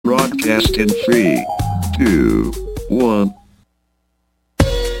broadcast in 3, 2, 1.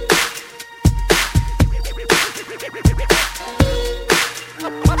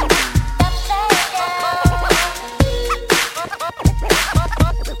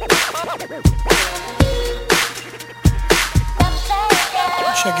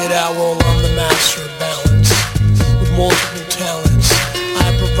 Check it out, well, I'm the master of balance, with multiple talents.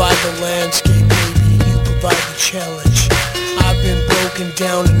 I provide the landscape, baby, you provide the challenge. I've been broken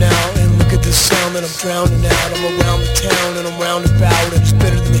down and out, and look at the sound that I'm drowning out. I'm around the town and I'm roundabout, and it's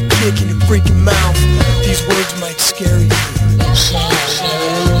better than a kick in your freaking mouth. These words might scare you,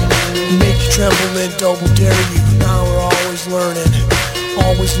 make you tremble and double dare you. Now we're always learning,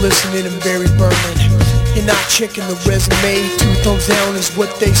 always listening and very burning. You're not checking the resume, 2 thumbs down is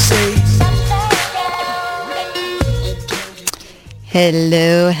what they say.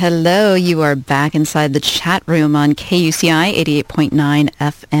 Hello. You are back inside the chat room on KUCI 88.9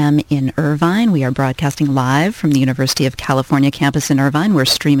 FM in Irvine. We are broadcasting live from the University of California campus in Irvine. We're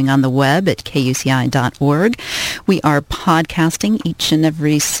streaming on the web at kuci.org. We are podcasting each and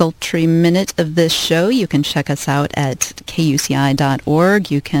every sultry minute of this show. You can check us out at kuci.org.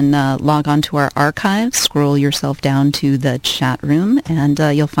 You can log on to our archives, scroll yourself down to the chat room, and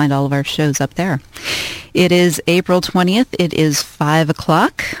you'll find all of our shows up there. It is April 20th. It is 5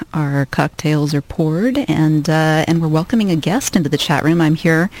 o'clock. Our cocktails are poured, and we're welcoming a guest into the chat room. I'm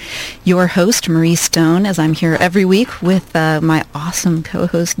here, your host, Marie Stone, as I'm here every week with my awesome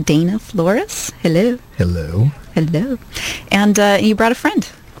co-host, Dana Flores. Hello. Hello. And you brought a friend.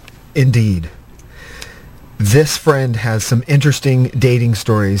 Indeed. This friend has some interesting dating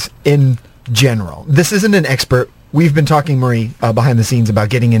stories in general. This isn't an expert. We've been talking, Marie, behind the scenes about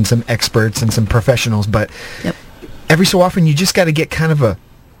getting in some experts and some professionals, but every so often you just got to get kind of a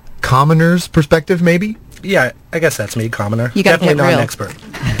commoner's perspective, maybe? Yeah, I guess that's me, commoner. You Definitely not real. an expert.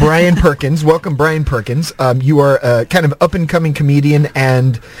 Bryan Perkins. Welcome, Bryan Perkins. You are a kind of up-and-coming comedian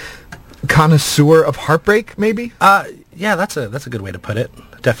and connoisseur of heartbreak, maybe? Yeah, that's a good way to put it.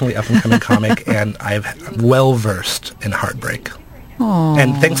 Definitely up-and-coming comic, and I'm well-versed in heartbreak. Aww.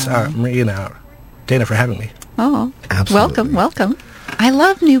 And thanks, Marie and Dana, for having me. Oh, Absolutely. welcome. I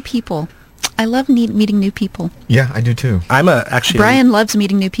love new people. I love meeting new people. Yeah, I do too. I'm actually... Brian loves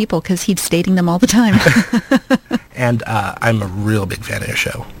meeting new people because he's dating them all the time. And I'm a real big fan of your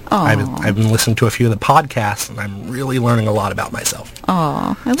show. Aw. I've been listening to a few of the podcasts, and I'm really learning a lot about myself.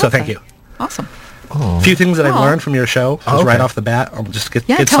 Oh, I love So thank that. you. Awesome. A few things that I've Aw. learned from your show, just Okay. right off the bat. I'll just get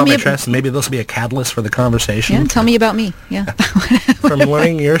tell some me interest, and maybe this will be a catalyst for the conversation. Yeah, tell me about me. Yeah. From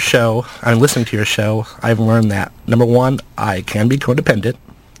learning your show, I'm listening to your show, I've learned that, number one, I can be codependent.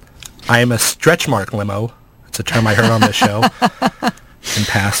 I am a stretch mark limo. It's a term I heard on this show in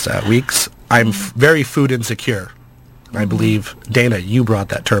past weeks. I'm very food insecure. I believe, Dana, you brought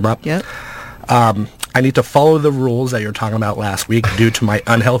that term up. Yep. I need to follow the rules that you were talking about last week due to my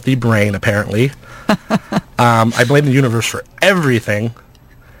unhealthy brain, apparently. I blame the universe for everything,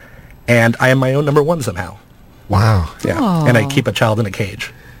 and I am my own number one somehow. Wow. Yeah, Aw. and I keep a child in a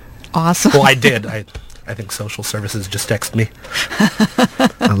cage. Awesome. Well, I did. I think social services just texted me.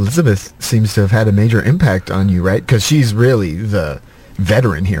 Elizabeth seems to have had a major impact on you, right? Because she's really the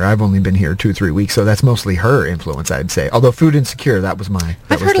veteran here. I've only been here 2-3 weeks, so that's mostly her influence, I'd say. Although food insecure, that was my...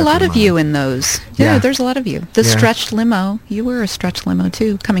 I've heard a lot of you in those. Yeah, Yeah. there's a lot of you. The Yeah. stretched limo. You were a stretched limo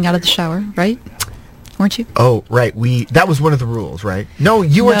too, coming out of the shower, right? Weren't you? Oh, right. That was one of the rules, right? No,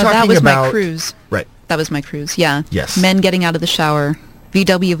 you were No, talking that was about... my cruise. Right. That was my cruise. Yeah. Yes. Men getting out of the shower.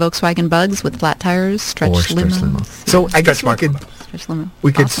 VW Volkswagen Bugs with flat tires, stretched Or stretch limos. limo. So I guess Stretch mark. Stretched limo.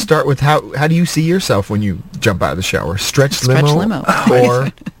 we could Awesome. start with how do you see yourself when you jump out of the shower? Stretch Stretch limo.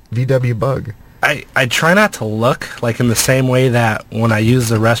 or VW Bug? I try not to look like in the same way that when I use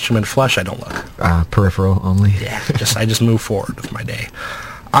the restroom and flush, I don't look. Peripheral only. Yeah, I just move forward with my day.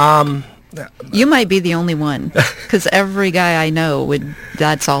 You might be the only one, because every guy I know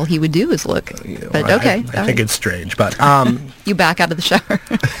that's all he would do is look. But okay. I think it's strange, but You back out of the shower.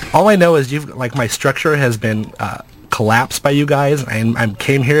 all I know is my structure has been collapsed by you guys, and I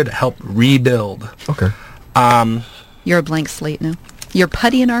came here to help rebuild. Okay. You're a blank slate now. You're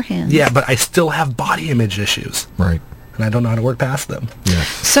putty in our hands. Yeah, but I still have body image issues, Right. and I don't know how to work past them. Yeah.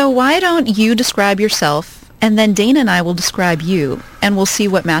 So why don't you describe yourself, and then Dana and I will describe you, and we'll see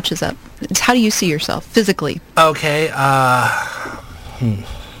what matches up. How do you see yourself physically? Okay,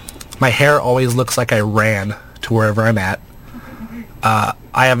 my hair always looks like I ran to wherever I'm at. I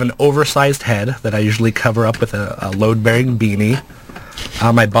have an oversized head that I usually cover up with a load-bearing beanie.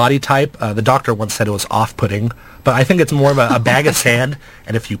 My body type, the doctor once said it was off-putting, but I think it's more of a bag of sand,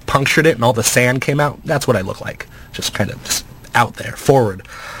 and if you punctured it and all the sand came out, that's what I look like. Just kind of just out there, forward.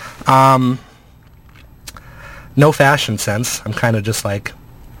 No fashion sense. I'm kind of just like,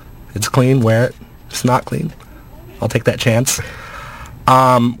 it's clean, wear it. It's not clean, I'll take that chance.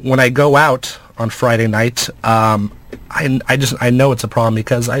 When I go out on Friday night, I know it's a problem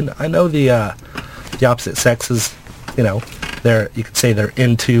because I know the opposite sex is, you could say they're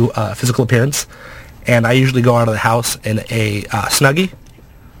into physical appearance, and I usually go out of the house in a Snuggie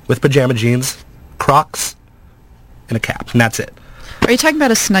with pajama jeans, Crocs, and a cap, and that's it. Are you talking about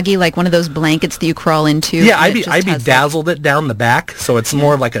a Snuggie, like one of those blankets that you crawl into? Yeah, I'd be dazzled it down the back, so it's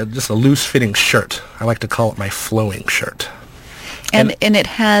more like just a loose-fitting shirt. I like to call it my flowing shirt. And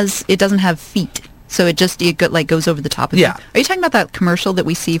it doesn't have feet, so it goes over the top of it. Yeah. Are you talking about that commercial that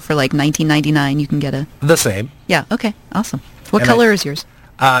we see for like $19.99? You can get the same. Yeah. Okay. Awesome. What color is yours?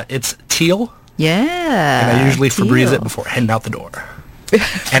 It's teal. Yeah. And I usually teal. Febreze it before heading out the door.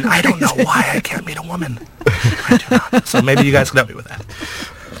 And I don't know why I can't meet a woman. I do not. So maybe you guys can help me with that.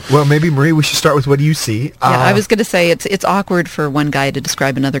 Well, maybe, Marie, we should start with what do you see? Yeah, I was going to say it's awkward for one guy to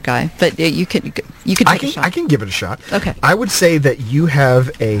describe another guy, but you could take a shot. I can give it a shot. Okay. I would say that you have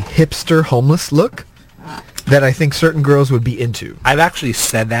a hipster homeless look that I think certain girls would be into. I've actually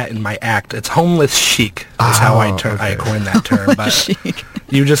said that in my act. It's homeless chic is how I coined that term. But chic.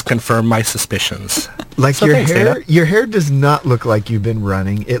 You just confirmed my suspicions. Like So your thanks, hair, Dana. your hair does not look like you've been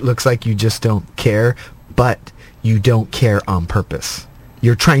running. It looks like you just don't care, but you don't care on purpose.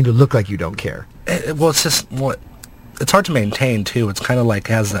 You're trying to look like you don't care. It's just it's hard to maintain too. It's kind of like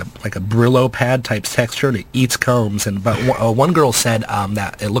has like a Brillo pad type texture, and it eats combs. But one girl said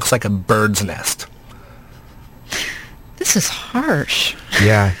that it looks like a bird's nest. This is harsh.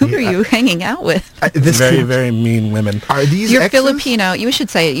 Yeah. Who are you hanging out with? Very, very mean women. Are these You're exes? Filipino. You should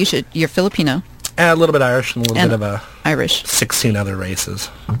say it. You're Filipino. And a little bit Irish and a little And bit of Irish. 16 other races.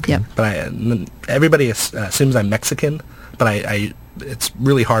 Yep. But everybody assumes I'm Mexican, but it's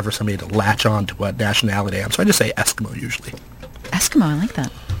really hard for somebody to latch on to what nationality I am. So I just say Eskimo usually. Eskimo. I like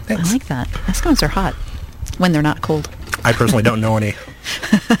that. Thanks. I like that. Eskimos are hot when they're not cold. I personally don't know any.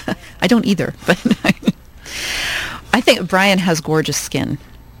 I don't either, but I think Bryan has gorgeous skin.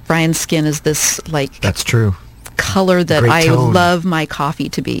 Bryan's skin is this That's true. color that Great I tone. love my coffee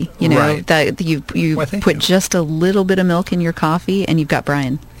to be. You know, Right. that you Why, thank put you. just a little bit of milk in your coffee and you've got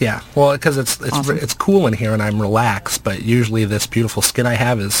Bryan. Yeah, well, because it's Awesome. it's cool in here and I'm relaxed, but usually this beautiful skin I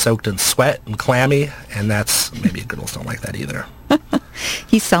have is soaked in sweat and clammy, and maybe girls don't like that either.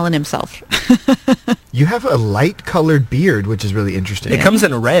 He's selling himself. You have a light-colored beard, which is really interesting. It comes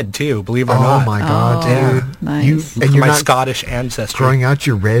in red too, believe it or Oh not. my God, Oh, dude! nice. And you're my not Scottish ancestry. growing out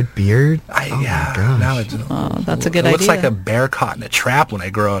your red beard. My gosh. Now Oh, that's a good It looks idea. like a bear caught in a trap when I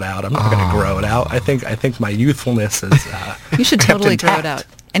grow it out. I'm not going to grow it out. I think my youthfulness is. You should kept totally grow it intact. out.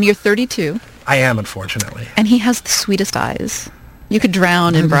 And you're 32, I am, unfortunately. and he has the sweetest eyes. You could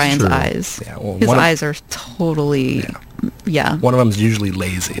drown That in is true. Bryan's eyes. Yeah, well, His one of- eyes are totally, yeah. One of them's usually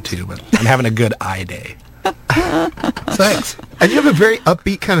lazy too, but I'm having a good eye day. Thanks. And you have a very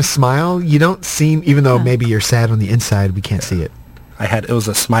upbeat kind of smile. You don't seem, even though maybe you're sad on the inside, we can't see it. It was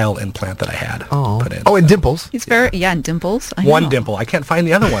a smile implant that I had put in. Oh, and dimples. He's and dimples. I One know. dimple. I can't find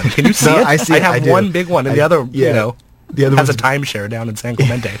the other one. Can you see No, it? I see it. have I do. one big one, and the other, the other has a one's- timeshare down in San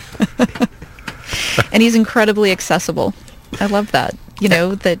Clemente. And he's incredibly accessible. I love that. You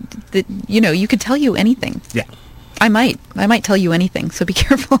know, that you could tell you anything. Yeah. I might tell you anything, so be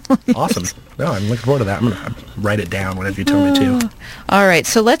careful. Awesome. No, I'm looking forward to that. I'm going to write it down whenever you tell me to. All right,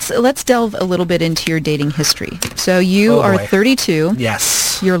 so let's delve a little bit into your dating history. So you Oh, are boy. 32.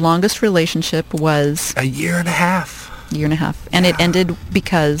 Yes. Your longest relationship was A year and a half. a year and a half, and it ended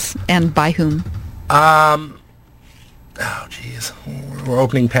because, and by whom? Oh, jeez. We're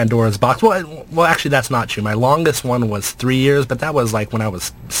opening Pandora's box. Well, actually, that's not true. My longest one was 3 years, but that was like when I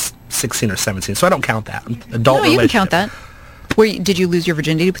was 16 or 17, so I don't count that. Adult No, you can relationship. count that. Did you lose your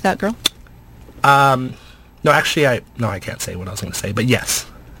virginity with that girl? No, actually, I can't say what I was going to say, but yes.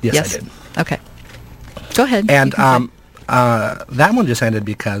 Yes, I did. Okay. Go ahead. And You can say. that one just ended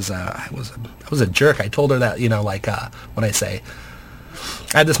because I was a jerk. I told her that, when I say,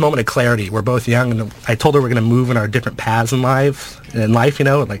 I had this moment of clarity. We're both young, and I told her we're going to move in our different paths in life,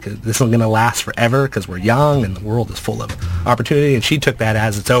 like this isn't going to last forever because we're young and the world is full of opportunity, and she took that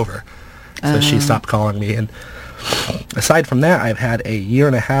as it's over. So she stopped calling me. And aside from that, I've had a year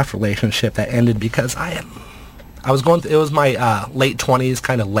and a half relationship that ended because it was my late 20s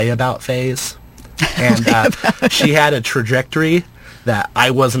kind of layabout phase. And she had a trajectory that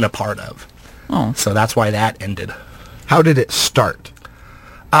I wasn't a part of. Oh. So that's why that ended. How did it start?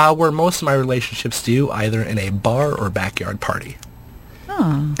 Where most of my relationships do, either in a bar or backyard party.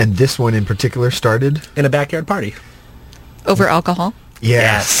 Oh. And this one in particular started? In a backyard party. Over alcohol?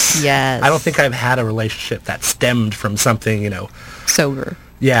 Yes. Yes. Yes. I don't think I've had a relationship that stemmed from something, Sober.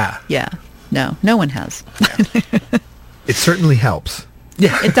 Yeah. Yeah. No one has. It certainly helps.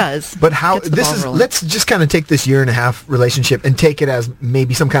 Yeah. It does. But how Gets the this ball is? rolling. Let's just kind of take this 1.5 year relationship and take it as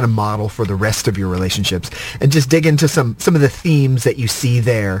maybe some kind of model for the rest of your relationships, and just dig into some of the themes that you see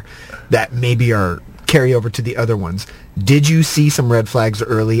there that maybe are carry over to the other ones. Did you see some red flags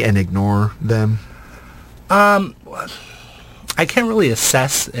early and ignore them? I can't really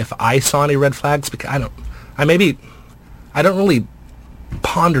assess if I saw any red flags because I don't really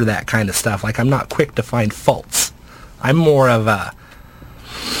ponder that kind of stuff. Like, I'm not quick to find faults. I'm more of a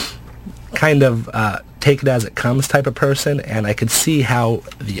kind of take it as it comes type of person, and I could see how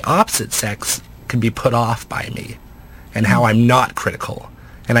the opposite sex can be put off by me and how I'm not critical.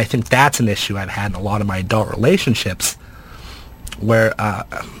 And I think that's an issue I've had in a lot of my adult relationships where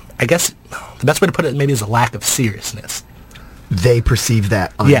I guess the best way to put it maybe is a lack of seriousness. They perceive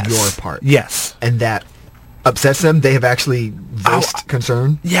that on Yes. your part. Yes. And that upsets them. They have actually voiced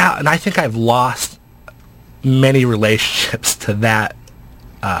concern. Yeah, and I think I've lost many relationships to that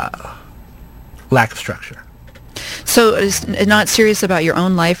lack of structure. So is not serious about your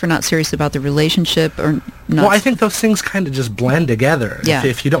own life, or not serious about the relationship, or not? Well, I think those things kind of just blend together. Yeah.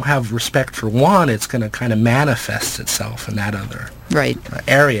 If you don't have respect for one, it's going to kind of manifest itself in that other Right.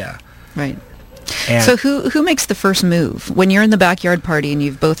 area. Right. And So who makes the first move when you're in the backyard party and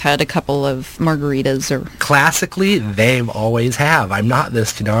you've both had a couple of margaritas or? classically, they've always have. I'm not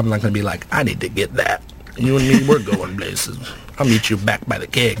this, I'm not going to be like, I need to get that. You and me, we're going places. I'll meet you back by the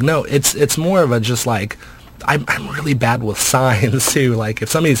keg. No, it's more of a just like, I'm really bad with signs too. Like, if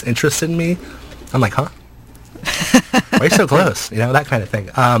somebody's interested in me, I'm like, huh? Why are you so close? That kind of thing.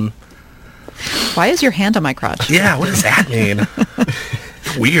 Why is your hand on my crotch? Yeah, what does that mean?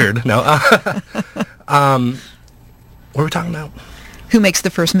 Weird. No. What were we talking about? Who makes the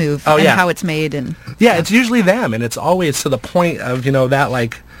first move? Oh, and yeah. how it's made and. Yeah, it's usually them, and it's always to the point of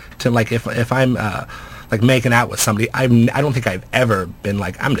that if I'm like making out with somebody, I don't think I've ever been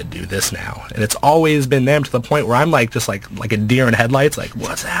like, I'm gonna do this now, and it's always been them to the point where I'm like just like a deer in headlights, like,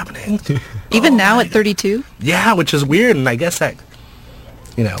 what's happening? Even now at 32? Yeah, which is weird, and I guess that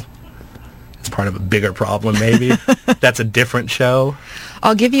it's part of a bigger problem. Maybe that's a different show.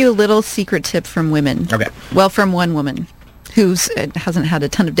 I'll give you a little secret tip from women. Okay. Well, from one woman who hasn't had a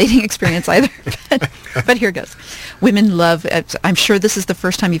ton of dating experience either. But here goes. Women love, I'm sure this is the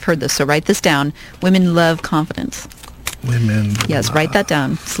first time you've heard this, so write this down. Women love confidence. Women. Yes, write that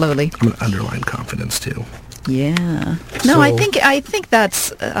down slowly. I'm gonna underline confidence too. Yeah. No, I think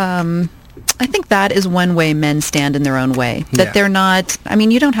that's I think that is one way men stand in their own way. That Yeah. they're not. I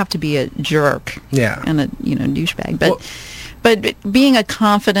mean, you don't have to be a jerk. Yeah. And a douchebag, but being a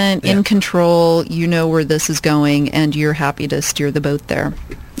confident, in control, you know where this is going, and you're happy to steer the boat there,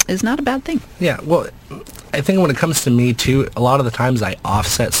 is not a bad thing. Yeah. Well, I think when it comes to me too, a lot of the times I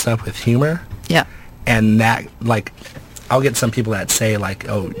offset stuff with humor. Yeah. And that, like, I'll get some people that say like,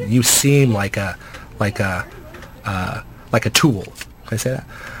 "Oh, you seem like a tool." Can I say that?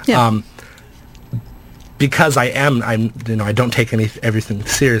 Yeah. Because I don't take everything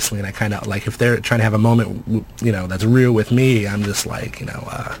seriously, and I kind of like if they're trying to have a moment, that's real with me, I'm just like,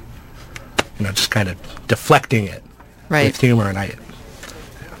 just kind of deflecting it Right. with humor, and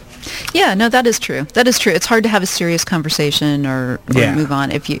Yeah, no, that is true. That is true. It's hard to have a serious conversation or Yeah.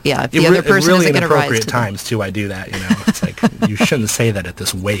 if the other person really isn't going to rise inappropriate to the- times too. I do that, It's like you shouldn't say that at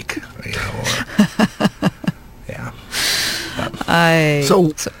this wake, or, yeah.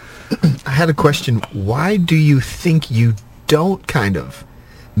 So I had a question. Why do you think you don't kind of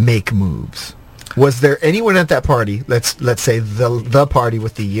make moves? Was there anyone at that party, let's say the party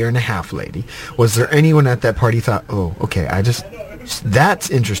with the 1.5 year lady, was there anyone at that party thought, oh, okay, that's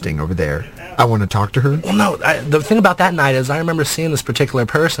interesting over there. I want to talk to her? Well, no, the thing about that night is I remember seeing this particular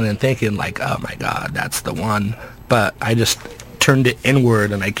person and thinking like, oh my God, that's the one. But I just turned it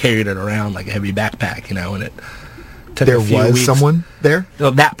inward and I carried it around like a heavy backpack, and it took There a few was weeks. someone there? No,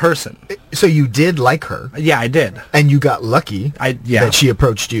 that person. So you did like her, Yeah, I did. and you got lucky Yeah. that she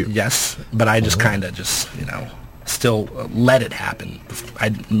approached you. Yes, but I just kind of still let it happen.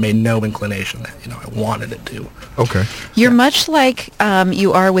 I made no inclination that, I wanted it to. Okay. You're much like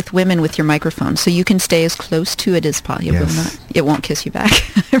you are with women with your microphone, so you can stay as close to it as possible. Yes. It won't kiss you back.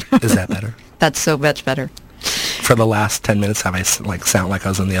 Is that better? That's so much better. For the last 10 minutes, have I sound like I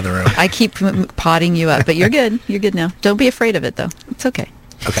was in the other room? I keep potting you up, but you're good. You're good now. Don't be afraid of it, though. It's okay.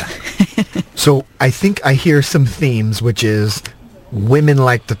 Okay. So I think I hear some themes, which is women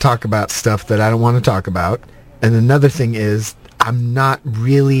like to talk about stuff that I don't want to talk about. And another thing is I'm not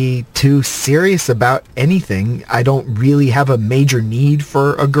really too serious about anything. I don't really have a major need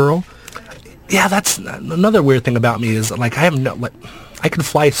for a girl. Yeah, that's another weird thing about me is, like, I have no, like, I could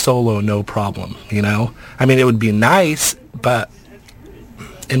fly solo no problem, you know? I mean, it would be nice, but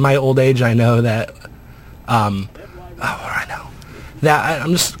in my old age, I know that, I know, that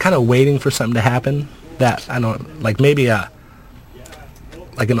I'm just kind of waiting for something to happen that, I don't, like, maybe, I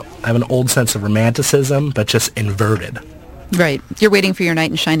have an old sense of romanticism, but just inverted. Right. You're waiting for your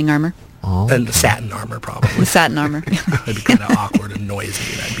knight in shining armor. Oh. And the satin armor, probably. Satin armor. It'd be kind of awkward and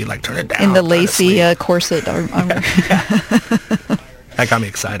noisy, and I'd be like, turn it down. In the lacy corset armor. That got me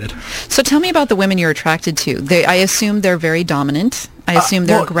excited. So tell me about the women you're attracted to. I assume they're very dominant. I assume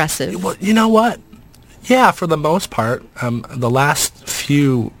they're aggressive. Well, you know what? Yeah, for the most part. The last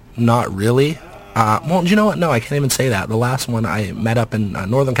few, not really. Well, you know what? No, I can't even say that. The last one I met up in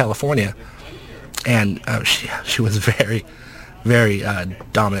Northern California, and she was very, very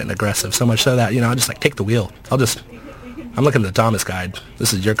dominant and aggressive. So much so that, you know, I just, like, take the wheel. I'm looking at the Thomas guide.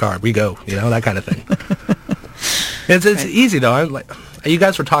 This is your car. We go. You know, that kind of thing. It's easy, though. I'm like, you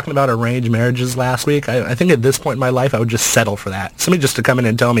guys were talking about arranged marriages last week. I think at this point in my life, I would just settle for that. Somebody just to come in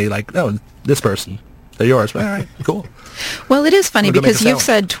and tell me, like, no, this person, they're yours. All right, cool. Well, it is funny We're gonna because make a you've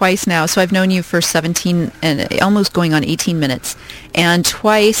said twice now, so I've known you for 17 and almost going on 18 minutes. And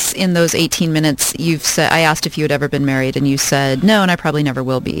twice in those 18 minutes, you've said, I asked if you had ever been married, and you said, no, and I probably never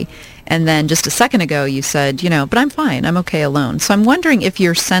will be. And then just a second ago, you said, you know, but I'm fine. I'm okay alone. So I'm wondering if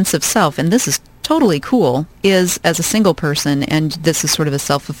your sense of self, and this is totally cool, is as a single person, and this is sort of a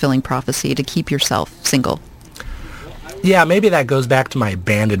self-fulfilling prophecy to keep yourself single. Yeah, maybe that goes back to my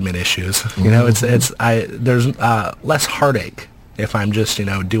abandonment issues. You know, there's less heartache if I'm just, you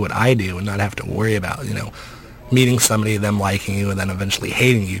know, do what I do and not have to worry about, you know, meeting somebody, them liking you, and then eventually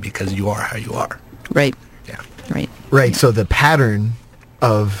hating you because you are how you are. Right. Yeah. Right. Right, so the pattern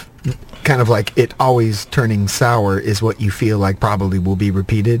of kind of like it always turning sour is what you feel like probably will be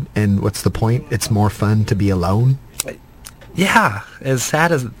repeated. And what's the point? It's more fun to be alone. Yeah, as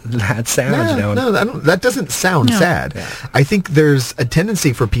sad as that sounds, you know. No, that doesn't sound sad. Yeah. I think there's a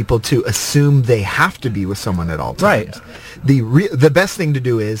tendency for people to assume they have to be with someone at all times. Right. The best thing to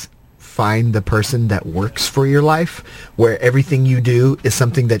do is find the person that works for your life, where everything you do is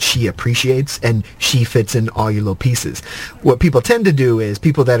something that she appreciates and she fits in all your little pieces. What people tend to do is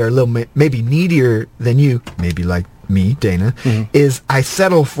people that are a little maybe needier than you, maybe like me, Dana, is I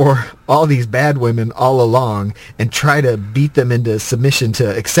settle for all these bad women all along and try to beat them into submission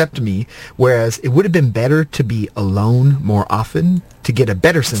to accept me, whereas it would have been better to be alone more often to get a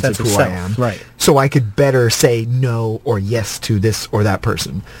better sense of who I am. Right. So I could better say no or yes to this or that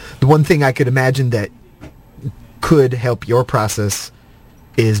person. The one thing I could imagine that could help your process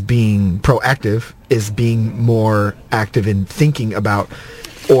is being proactive, is being more active in thinking about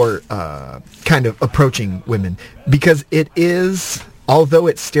or kind of approaching women, because it is, although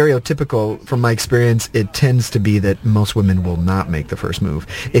it's stereotypical from my experience, it tends to be that most women will not make the first move.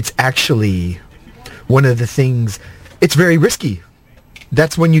 It's actually one of the things, it's very risky.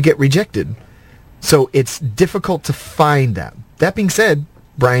 That's when you get rejected. So it's difficult to find that. That being said,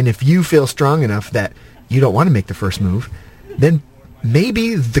 Bryan, if you feel strong enough that you don't want to make the first move, then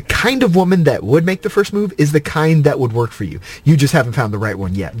maybe the kind of woman that would make the first move is the kind that would work for you. You just haven't found the right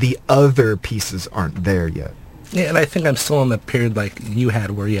one yet. The other pieces aren't there yet. Yeah, and I think I'm still in the period like you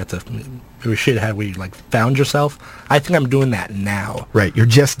had where you had to, or shit had where you like found yourself. I think I'm doing that now. Right, you're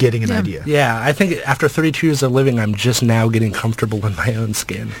just getting an idea. Yeah, I think after 32 years of living, I'm just now getting comfortable in my own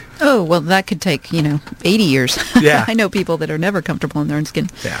skin. Oh, well, that could take, 80 years. Yeah. I know people that are never comfortable in their own skin.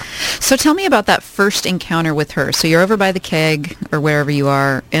 Yeah. So tell me about that first encounter with her. So you're over by the keg or wherever you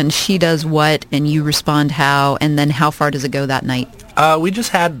are, and she does what, and you respond how, and then how far does it go that night? We just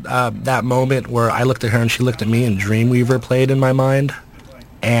had that moment where I looked at her and she looked at me, and Dreamweaver played in my mind.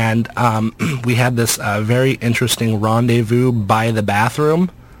 And we had this very interesting rendezvous by the bathroom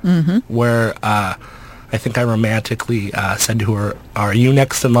where I think I romantically said to her, "Are you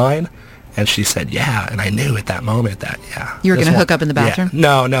next in line?" And she said, "Yeah." And I knew at that moment that, yeah. You were going to hook up in the bathroom?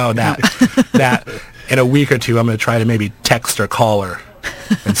 Yeah. No, that in a week or two, I'm going to try to maybe text or call her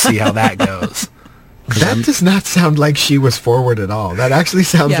and see how that goes. That does not sound like she was forward at all. That actually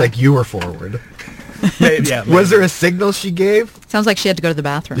sounds like you were forward. Maybe, yeah, Was there a signal she gave? Sounds like she had to go to the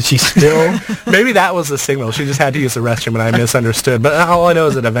bathroom. Did she still? Maybe that was the signal. She just had to use the restroom, and I misunderstood. But all I know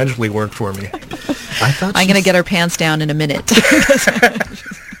is it eventually worked for me. I thought I'm going to get her pants down in a minute.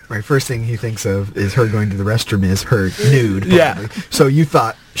 Right, first thing he thinks of is her going to the restroom is her nude. Probably. Yeah. So you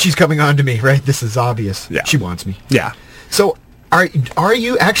thought, she's coming on to me, right? This is obvious. Yeah. She wants me. Yeah. So are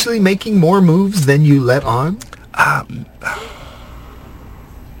you actually making more moves than you let on?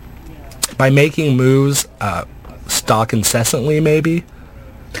 by making moves, stalk incessantly, maybe.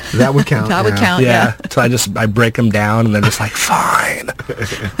 That would count. That would count. Yeah. So I break them down, and they're just like, fine.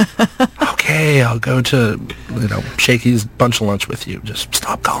 Okay, I'll go to, Shakey's bunch of lunch with you. Just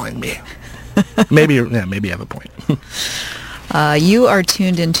stop calling me. Maybe you have a point. You are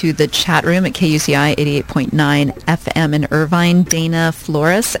tuned into the chat room at KUCI 88.9 FM in Irvine. Dana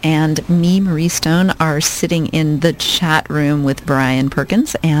Flores and me, Marie Stone, are sitting in the chat room with Bryan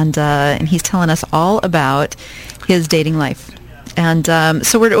Perkins, and he's telling us all about his dating life. And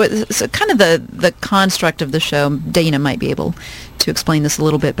so kind of the construct of the show. Dana might be able to explain this a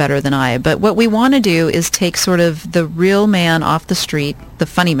little bit better than I. But what we want to do is take sort of the real man off the street, the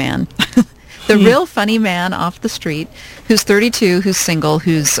funny man, the real funny man off the street, who's 32, who's single,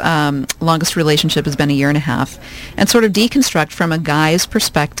 whose longest relationship has been a year and a half, and sort of deconstruct from a guy's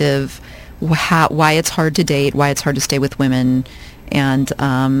perspective why it's hard to date, why it's hard to stay with women, and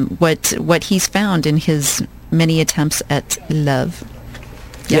what he's found in his many attempts at love.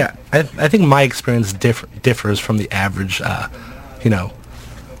 Yeah, I think my experience differs from the average,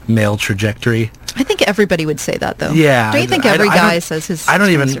 male trajectory. I think everybody would say that, though. Yeah, don't you think every guy says his? I don't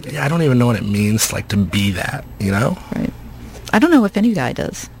even know what it means like to be that. Right. I don't know if any guy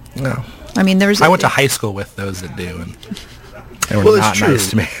does. No. I mean, I went to high school with those that do, and they were not nice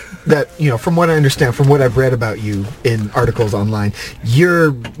to me. That, from what I understand, from what I've read about you in articles online,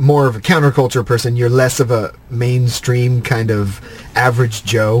 you're more of a counterculture person. You're less of a mainstream kind of average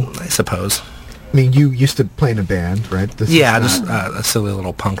Joe. I suppose. I mean, you used to play in a band, right? Just a silly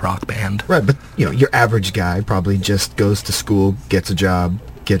little punk rock band. Right, but, your average guy probably just goes to school, gets a job,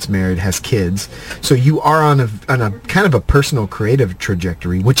 gets married, has kids. So you are on a kind of a personal creative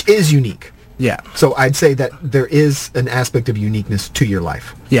trajectory, which is unique. Yeah. So I'd say that there is an aspect of uniqueness to your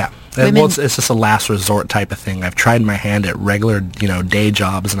life. Yeah. Well, it's just a last resort type of thing. I've tried my hand at regular, day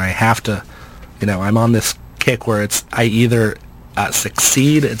jobs, and I have to, I'm on this kick where I either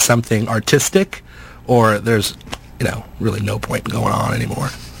succeed at something artistic, or there's, really no point going on anymore.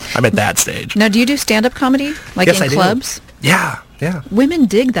 I'm at that stage. Now, do you do stand-up comedy, like yes, in clubs? Do. Yeah. Women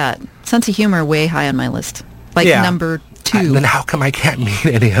dig that. Sense of humor way high on my list. Number 2. Then how come I can't meet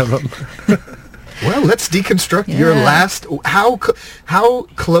any of them? Well, let's deconstruct your last. How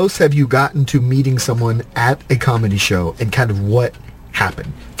close have you gotten to meeting someone at a comedy show, and kind of what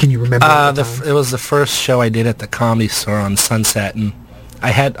happened? Can you remember? It was the first show I did at the Comedy Store on Sunset, and I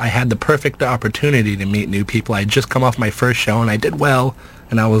had the perfect opportunity to meet new people. I had just come off my first show, and I did well,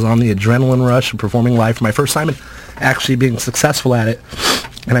 and I was on the adrenaline rush of performing live for my first time and actually being successful at it.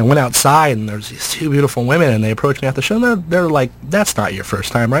 And I went outside, and there's these 2 beautiful women, and they approached me at the show, and they're like, "That's not your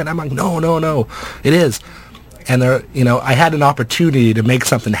first time, right?" And I'm like, No, it is. And I had an opportunity to make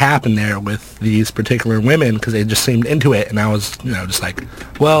something happen there with these particular women because they just seemed into it, and I was, just like,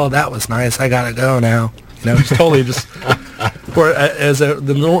 well, that was nice. I gotta go now. Just totally just. Or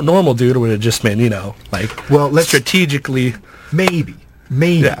the normal dude would have just been, let's strategically. Maybe.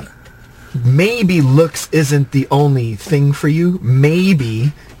 Yeah. Maybe looks isn't the only thing for you.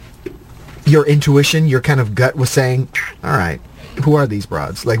 Maybe your intuition, your kind of gut was saying, all right, who are these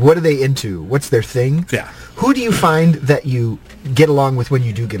broads? Like, what are they into? What's their thing? Yeah. Who do you find that you get along with when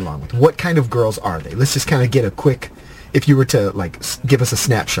you do get along with? What kind of girls are they? Let's just kind of get a quick, if you were to, give us a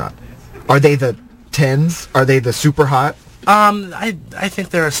snapshot. Are they the 10s? Are they the super hot? I think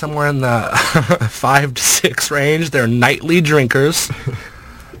they're somewhere in the 5 to 6 range. They're nightly drinkers.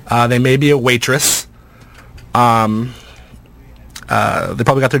 They may be a waitress. They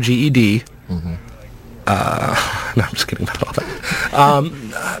probably got their GED. Mm-hmm. No, I'm just kidding about all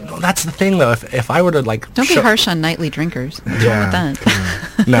that. That's the thing, though. If I were to don't be harsh on nightly drinkers. What's wrong with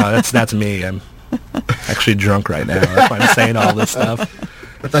that? No, that's me. I'm actually drunk right now. That's why I'm saying all this stuff.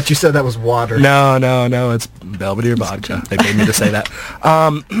 I thought you said that was water. No. It's Belvedere vodka. They paid me to say that.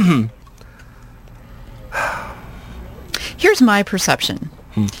 Here's my perception.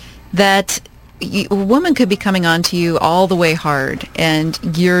 That a woman could be coming on to you all the way hard, and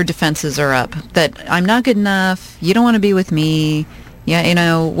your defenses are up. That I'm not good enough. You don't want to be with me.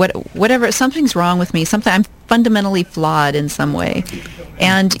 Yeah, whatever. Something's wrong with me. I'm fundamentally flawed in some way,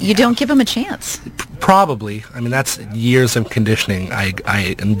 and you don't give them a chance. Probably. I mean, that's years of conditioning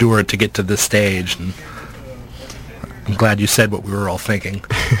I endured to get to this stage, and I'm glad you said what we were all thinking.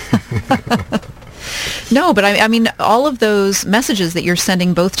 No, but I mean, all of those messages that you're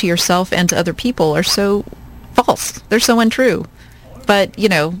sending both to yourself and to other people are so false. They're so untrue. But,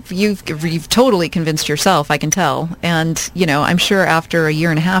 you've totally convinced yourself, I can tell. And, I'm sure after a year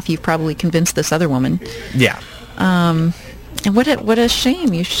and a half, you've probably convinced this other woman. Yeah. And what a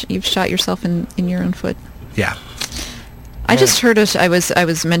shame you've shot yourself in your own foot. Yeah. I just heard I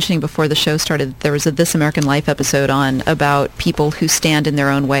was mentioning before the show started that there was a This American Life episode on about people who stand in their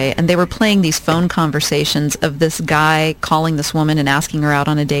own way, and they were playing these phone conversations of this guy calling this woman and asking her out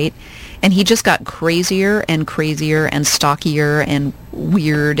on a date, and he just got crazier and crazier and stockier and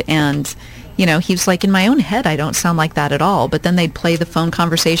weird, and he was like, in my own head I don't sound like that at all, but then they'd play the phone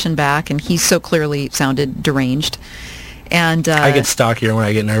conversation back and he so clearly sounded deranged. And I get stockier when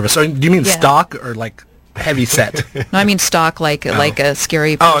I get nervous. So, do you mean stock or like heavy set? No, I mean stock, like a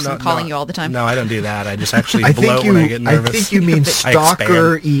scary person calling you all the time. No, I don't do that. I just actually bloat when I get nervous. I think you mean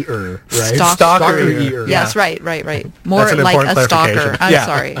stalker-ear, right? Stalker-ear. Yes, right. More like a stalker. I'm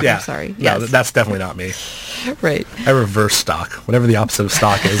sorry. Yeah. I'm sorry. No, Yes. that's definitely not me. Right. I reverse stock. Whatever the opposite of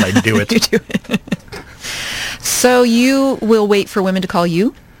stock is, I do it. You do it. So you will wait for women to call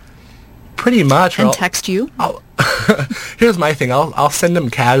you? Pretty much. And text you? Here's my thing. I'll send them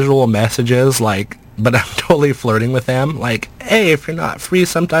casual messages, but I'm totally flirting with them. Like, hey, if you're not free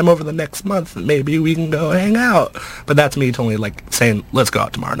sometime over the next month, maybe we can go hang out. But that's me totally saying, let's go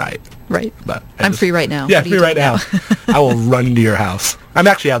out tomorrow night. Right. But I'm free right now. Yeah, free right now. I will run to your house. I'm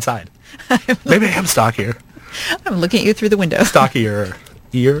actually outside. Maybe I am stockier. I'm looking at you through the window. Stockier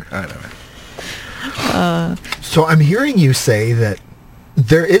ear? I don't know. So I'm hearing you say that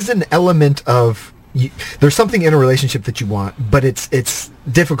there is an element of there's something in a relationship that you want, but it's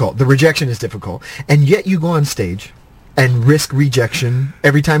difficult. The rejection is difficult, and yet you go on stage and risk rejection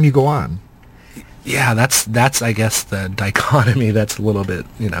every time you go on. Yeah, that's I guess the dichotomy that's a little bit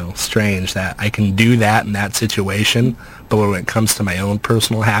strange, that I can do that in that situation, but when it comes to my own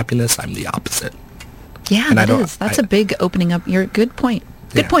personal happiness, I'm the opposite. Yeah, and that's a big opening up. Good point.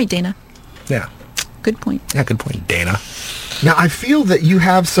 Good point, Dana. Yeah. Good point. Yeah, good point, Dana. Now, I feel that you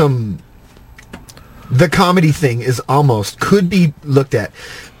have the comedy thing could be looked at.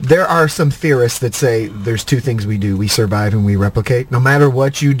 There are some theorists that say there's two things we do. We survive and we replicate. No matter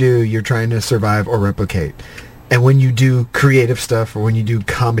what you do, you're trying to survive or replicate. And when you do creative stuff or when you do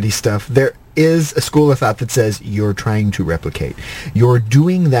comedy stuff, there is a school of thought that says you're trying to replicate. You're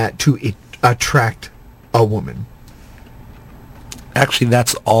doing that to attract a woman. Actually,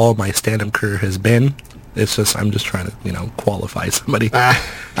 that's all my stand-up career has been. It's just, I'm just trying to, qualify somebody. I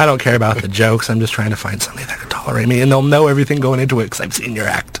don't care about the jokes. I'm just trying to find somebody that can tolerate me, and they'll know everything going into it because I've seen your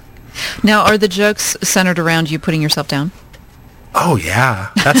act. Now, are the jokes centered around you putting yourself down? Oh, yeah.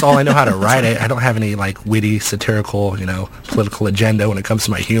 That's all I know how to write. I don't have any, witty, satirical, political agenda when it comes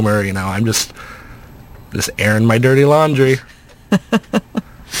to my humor. I'm just airing my dirty laundry.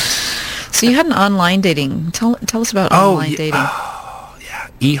 So you had an online dating. Tell us about online dating. Oh, yeah.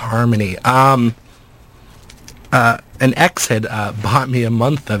 eHarmony. An ex had bought me a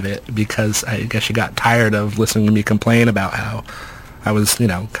month of it because I guess she got tired of listening to me complain about how I was,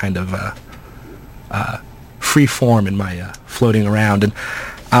 kind of free form in my floating around.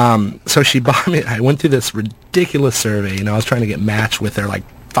 And so she bought me. I went through this ridiculous survey. I was trying to get matched with their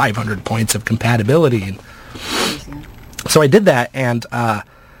 500 points of compatibility. And so I did that, and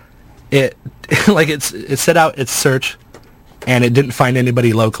it set out its search, and it didn't find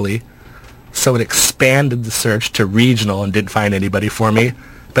anybody locally. So it expanded the search to regional and didn't find anybody for me.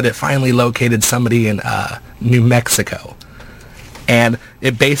 But it finally located somebody in New Mexico. And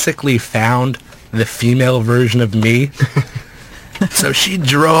it basically found the female version of me. So she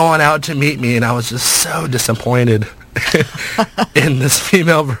drove on out to meet me, and I was just so disappointed in this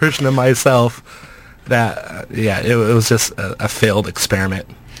female version of myself that, it was just a failed experiment.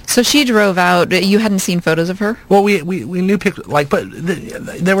 So she drove out. You hadn't seen photos of her? Well, we knew pictures, but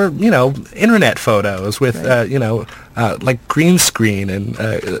there were, internet photos with, green screen and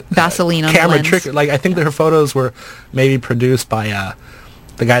Vaseline on camera the trick. lens. I think their photos were maybe produced by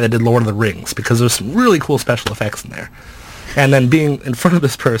the guy that did Lord of the Rings, because there's some really cool special effects in there. And then being in front of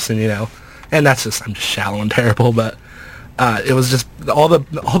this person, and I'm just shallow and terrible, but it was just all the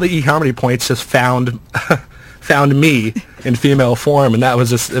eHarmony points just found me in female form, and that was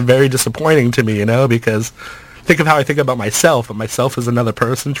just very disappointing to me, because think of how I think about myself, and myself as another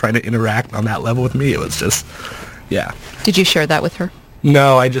person trying to interact on that level with me. It was just, yeah. Did you share that with her?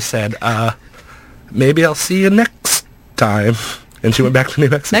 No, I just said, maybe I'll see you next time. And she went back to New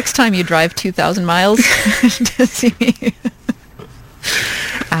Mexico. Next time you drive 2,000 miles to see me.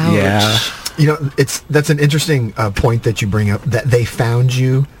 Ouch. Yeah. That's an interesting point that you bring up, that they found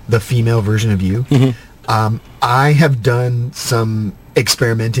you, the female version of you. Mm-hmm. I have done some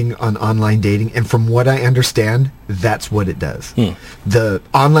experimenting on online dating, and from what I understand, that's what it does. The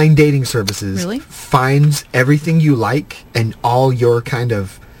online dating services Really? finds everything you like and all your kind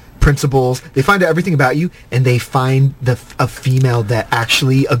of principles. They find out everything about you, and they find a female that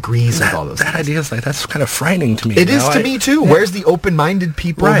actually agrees with all those that things. idea is like, that's kind of frightening to me. It is to me too. Yeah. Where's the open-minded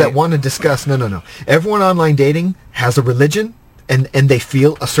people Right. that want to discuss? No. Everyone online dating has a religion, and they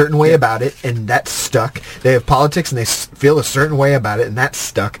feel a certain way about it, and that's stuck. They have politics, and they feel a certain way about it, and that's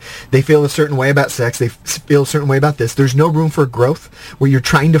stuck. They feel a certain way about sex. They feel a certain way about this. There's no room for growth. What you're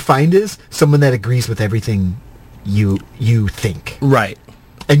trying to find is someone that agrees with everything you think. Right.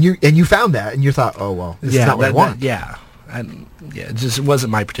 And you found that, and you thought, oh well, this is not what I want. It just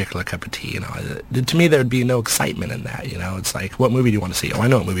wasn't my particular cup of tea. You know, to me, there would be no excitement in that. You know, it's like, what movie do you want to see? Oh, I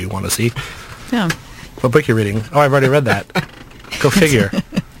know what movie you want to see. Yeah. What book you're reading? Oh, I've already read that. Go figure.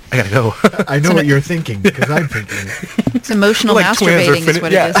 I gotta go. I know what you're thinking, because I'm thinking it. It's emotional masturbating is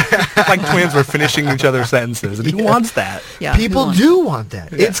what it is. Like twins were finishing each other's sentences. And who wants that? Yeah, People do want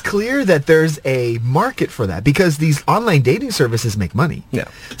that. Yeah. It's clear that there's a market for that, because these online dating services make money. Yeah.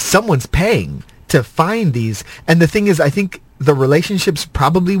 Someone's paying to find these. And the thing is, I think the relationships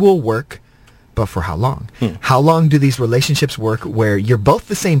probably will work, but for how long? How long do these relationships work where you're both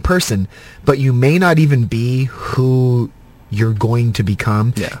the same person, but you may not even be who you're going to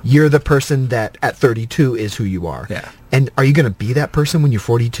become? Yeah. You're the person that at 32 is who you are. Yeah. And are you going to be that person when you're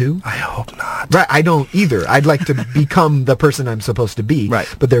 42? I hope not. Right, I don't either. I'd like to become the person I'm supposed to be.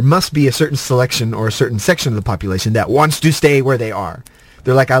 Right. But there must be a certain selection or a certain section of the population that wants to stay where they are.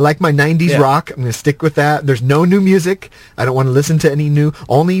 They're like, I like my 90s rock. I'm going to stick with that. There's no new music. I don't want to listen to any new,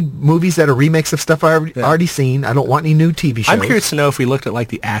 only movies that are remakes of stuff I've already seen. I don't want any new TV shows. I'm curious to know if we looked at like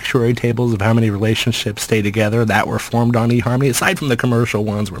the actuary tables of how many relationships stay together that were formed on eHarmony, aside from the commercial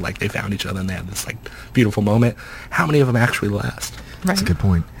ones where like they found each other and they had this like beautiful moment, how many of them actually last? That's a good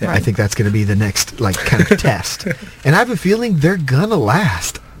point. Right. I think that's going to be the next like kind of test. And I have a feeling they're going to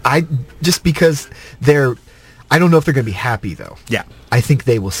last. Just because I don't know if they're going to be happy though. Yeah. I think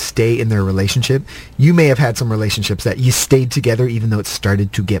they will stay in their relationship. You may have had some relationships that you stayed together even though it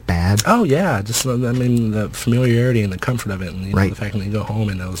started to get bad. Oh yeah, just I mean the familiarity and the comfort of it, and Right. the fact that you go home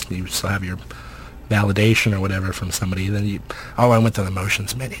and you still have your validation or whatever from somebody. Then I went through the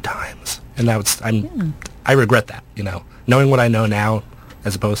motions many times, and I regret that. You know, knowing what I know now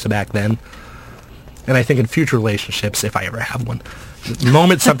as opposed to back then, and I think in future relationships, if I ever have one, the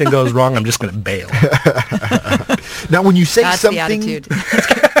moment something goes wrong, I'm just going to bail. Now, when you say That's something, the attitude.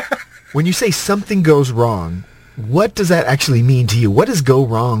 when you say something goes wrong, what does that actually mean to you? What does go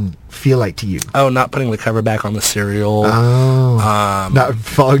wrong feel like to you? Oh, not putting the cover back on the cereal. Not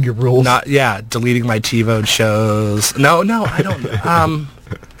following your rules. Deleting my TiVo shows. No, I don't.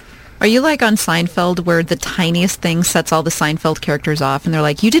 Are you like on Seinfeld where the tiniest thing sets all the Seinfeld characters off and they're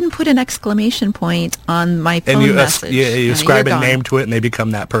like, you didn't put an exclamation point on my phone and message. you ascribe You're a gone. name to it and they become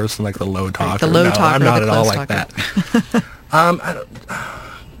that person, like the low talker. the low talker, I'm not the at all close like talker. that.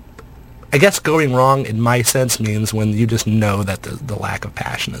 I guess going wrong in my sense means when you just know that the lack of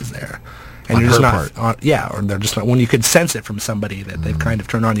passion is there. And On you're just her not, or they're just not, when you could sense it from somebody that they've kind of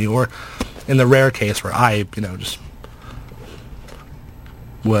turned on you, or in the rare case where I, just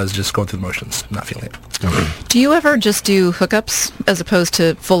was just going through the motions, not feeling it. Okay. Do you ever just do hookups as opposed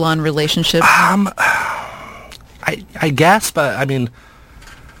to full-on relationships? I guess, but I mean,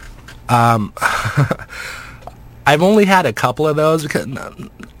 I've only had a couple of those because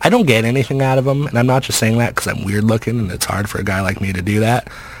I don't get anything out of them, and I'm not just saying that because I'm weird looking and it's hard for a guy like me to do that.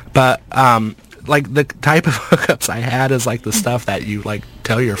 But like the type of hookups I had is like the stuff that you like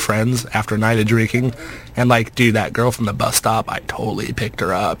tell your friends after a night of drinking, and like, dude, that girl from the bus stop, I totally picked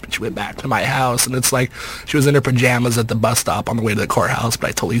her up and she went back to my house, and it's like she was in her pajamas at the bus stop on the way to the courthouse, but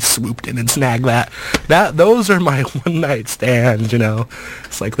I totally swooped in and snagged that. Those are my one night stands,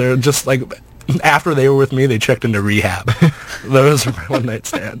 It's like they're just like after they were with me, they checked into rehab. Those are my one night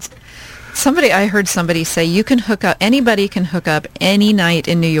stands. I heard somebody say anybody can hook up any night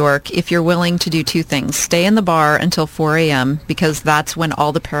in New York if you're willing to do two things. Stay in the bar until 4 a.m. because that's when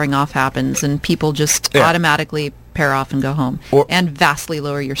all the pairing off happens and people just automatically pair off and go home, and vastly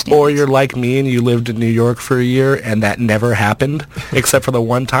lower your standards. Or you're like me and you lived in New York for a year and that never happened, except for the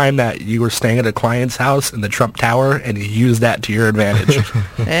one time that you were staying at a client's house in the Trump Tower and you used that to your advantage.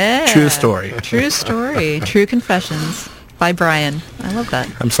 Yeah. True story. True story. True confessions by Bryan. I love that.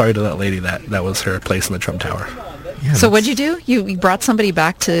 I'm sorry to that lady that was her place in the Trump Tower. Yeah, So what'd you do? You brought somebody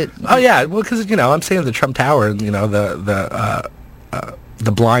back to... Oh yeah, well, because I'm staying at the Trump Tower, and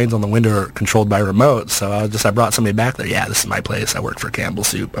the blinds on the window are controlled by remote. So I brought somebody back there. Yeah, this is my place. I work for Campbell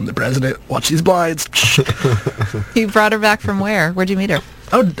Soup. I'm the president. Watch these blinds. You brought her back from where? Where'd you meet her?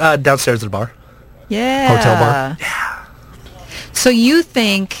 Oh, downstairs at the bar. Yeah. Hotel bar? Yeah. So you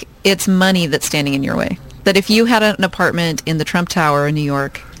think it's money that's standing in your way? That if you had an apartment in the Trump Tower in New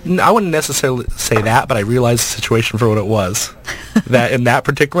York I wouldn't necessarily say that, but I realized the situation for what it was. That in that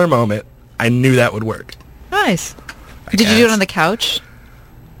particular moment, I knew that would work. Nice. I Did you do it guess. on the couch?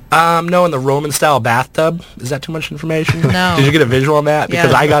 No, in the Roman-style bathtub. Is that too much information? No. Did you get a visual on that?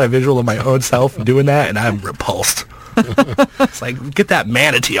 Because Yeah. I got a visual of my own self doing that, and I'm repulsed. It's like, get that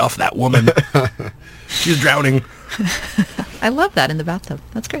manatee off that woman. She's drowning. I love that in the bathtub.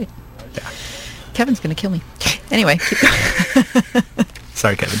 That's great. Yeah. Kevin's going to kill me. Anyway,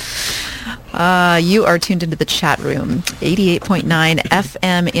 Sorry, Kevin. you are tuned into the chat room, 88.9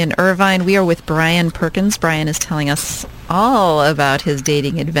 FM in Irvine. We are with Bryan Perkins. Bryan is telling us all about his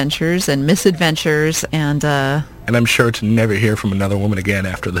dating adventures and misadventures and And I'm sure to never hear from another woman again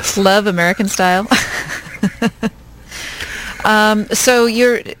after this. love American style. So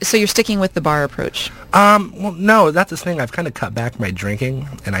you're sticking with the bar approach. Well, no, that's the thing. I've kind of cut back my drinking,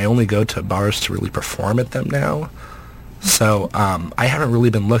 and I only go to bars to really perform at them now. So I haven't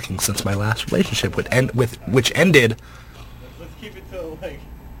really been looking since my last relationship, which ended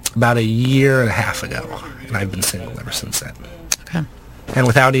about a year and a half ago, and I've been single ever since then. Okay. And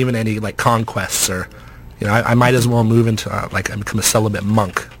without even any like conquests or, I might as well move into I become a celibate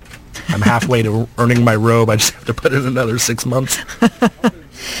monk. I'm halfway to earning my robe. I just have to put in another 6 months.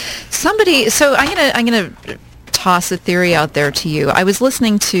 So I'm gonna toss a theory out there to you. I was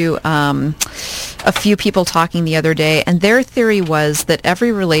listening to a few people talking the other day, and their theory was that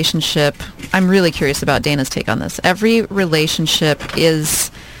every relationship, I'm really curious about Dana's take on this, every relationship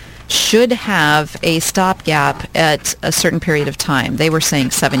should have a stopgap at a certain period of time. They were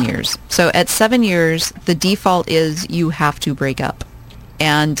saying 7 years. So at 7 years, the default is you have to break up.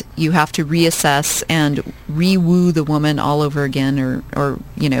 And you have to reassess and re-woo the woman all over again or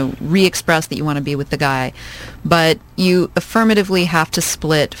re-express that you want to be with the guy. But you affirmatively have to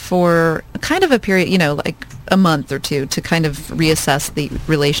split for kind of a period, like a month or two to kind of reassess the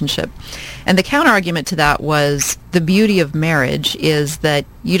relationship. And the counter-argument to that was the beauty of marriage is that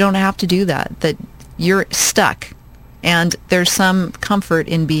you don't have to do that you're stuck. And there's some comfort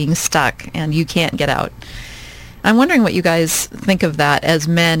in being stuck and you can't get out. I'm wondering what you guys think of that as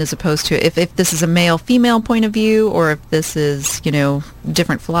men as opposed to if this is a male-female point of view or if this is,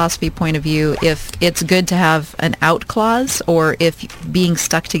 different philosophy point of view, if it's good to have an out clause or if being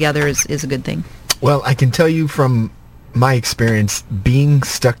stuck together is a good thing. Well, I can tell you from my experience, being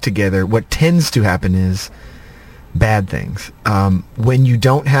stuck together, what tends to happen is bad things.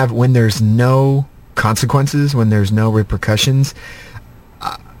 When there's no consequences, when there's no repercussions,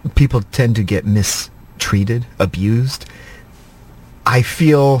 people tend to get mistreated, abused. I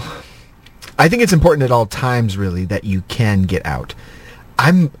think it's important at all times, really, that you can get out.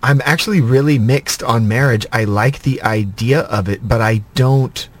 I'm actually really mixed on marriage. I like the idea of it, but I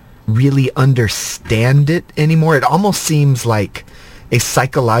don't really understand it anymore. It almost seems like a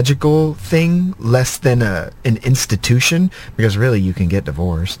psychological thing less than an institution, because really you can get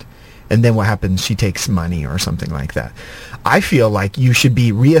divorced. And then what happens? She takes money or something like that. I feel like you should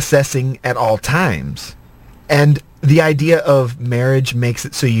be reassessing at all times. And the idea of marriage makes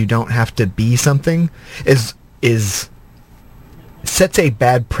it so you don't have to be something sets a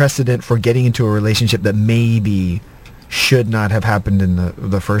bad precedent for getting into a relationship that maybe should not have happened in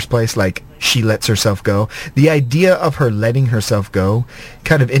the first place. Like, she lets herself go. The idea of her letting herself go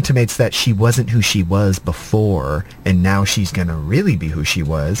kind of intimates that she wasn't who she was before, and now she's going to really be who she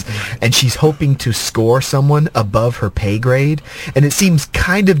was. And she's hoping to score someone above her pay grade. And it seems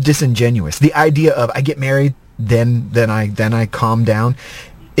kind of disingenuous. The idea of, I get married, then I calm down,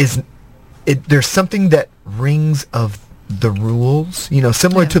 there's something that rings of the rules,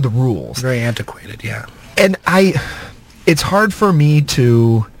 similar to the rules. Very antiquated, yeah. And it's hard for me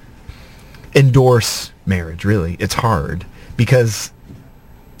to endorse marriage, really. It's hard because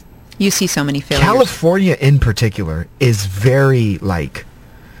You see so many failures. California in particular is very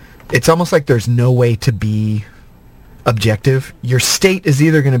it's almost like there's no way to be objective. Your state is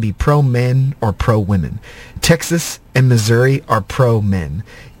either going to be pro-men or pro-women. Texas and Missouri are pro-men.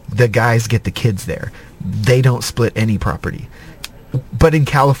 The guys get the kids there. They don't split any property. But in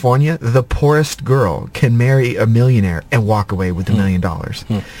California, the poorest girl can marry a millionaire and walk away with $1 million.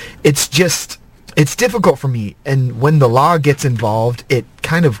 It's difficult for me. And when the law gets involved, it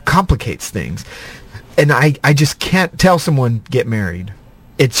kind of complicates things. And I just can't tell someone get married.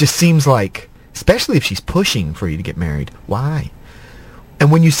 It just seems like, especially if she's pushing for you to get married, why?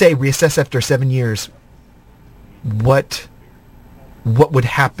 And when you say reassess after 7 years, what would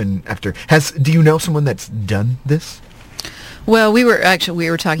happen after? Do you know someone that's done this? Well, we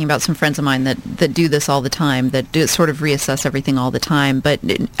were talking about some friends of mine that do this all the time, that do sort of reassess everything all the time. But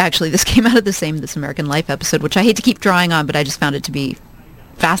actually, this came out of This American Life episode, which I hate to keep drawing on, but I just found it to be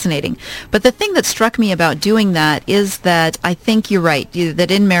fascinating. But the thing that struck me about doing that is that I think you're right,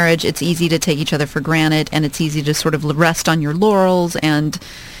 that in marriage it's easy to take each other for granted, and it's easy to sort of rest on your laurels and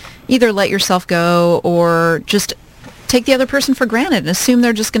either let yourself go or just take the other person for granted and assume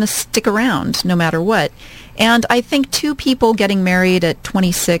they're just going to stick around no matter what. And I think two people getting married at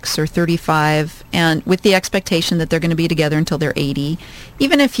 26 or 35 and with the expectation that they're going to be together until they're 80,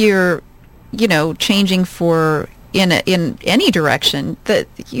 even if you're, changing for in any direction, that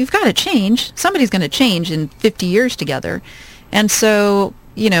you've got to change. Somebody's going to change in 50 years together. And so,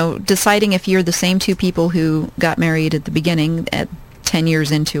 deciding if you're the same two people who got married at the beginning at 10 years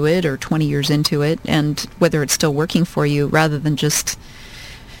into it or 20 years into it, and whether it's still working for you, rather than just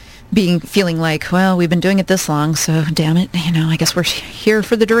feeling like, well, we've been doing it this long, so damn it, I guess we're here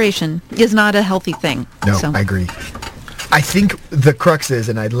for the duration, is not a healthy thing. No, so. I agree. I think the crux is,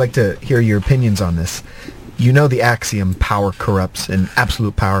 and I'd like to hear your opinions on this, the axiom, power corrupts, and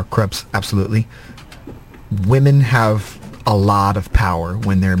absolute power corrupts absolutely. Women have a lot of power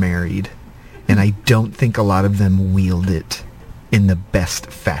when they're married, and I don't think a lot of them wield it in the best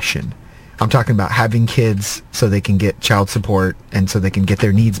fashion. I'm talking about having kids so they can get child support and so they can get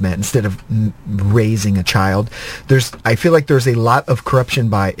their needs met instead of raising a child. I feel like there's a lot of corruption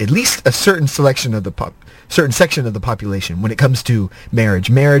by at least a certain section of the population when it comes to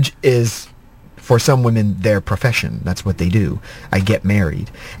marriage. Marriage is, for some women, their profession. That's what they do. I get married.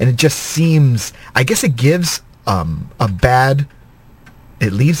 And it just seems, I guess it gives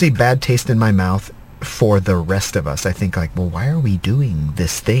it leaves a bad taste in my mouth for the rest of us. I think well, why are we doing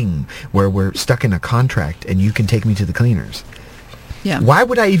this thing where we're stuck in a contract and you can take me to the cleaners? Yeah. Why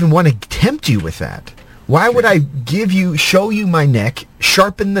would I even want to tempt you with that? Why would I show you my neck,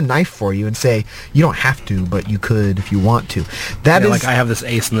 sharpen the knife for you, and say, you don't have to, but you could if you want to? That is like I have this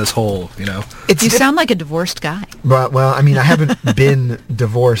ace in this hole, You sound like a divorced guy. Well, I mean, I haven't been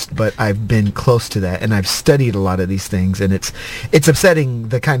divorced, but I've been close to that, and I've studied a lot of these things, and it's upsetting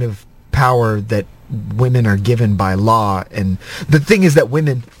the kind of power that women are given by law. And the thing is that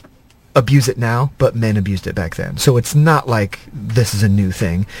women abuse it now, but men abused it back then. So it's not like this is a new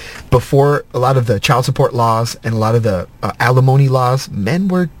thing. Before, a lot of the child support laws and a lot of the alimony laws, men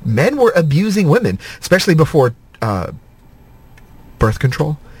were abusing women, especially before birth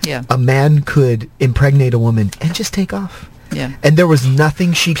control. Yeah. A man could impregnate a woman and just take off. Yeah. And there was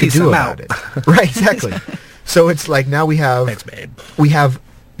nothing she could Peace do them about out. it. Right, exactly. So it's like now we have Thanks, babe. we have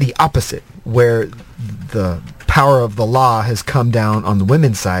the opposite, where the power of the law has come down on the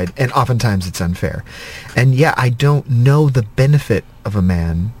women's side, and oftentimes it's unfair. And yeah, I don't know the benefit of a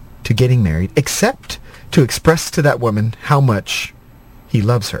man to getting married, except to express to that woman how much he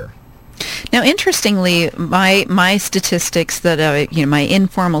loves her. Now, interestingly, my statistics that my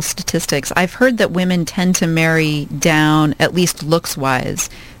informal statistics, I've heard that women tend to marry down, at least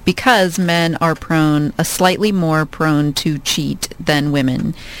looks-wise, because men are slightly more prone to cheat than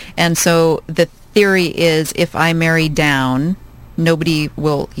women. And so the theory is, if I marry down,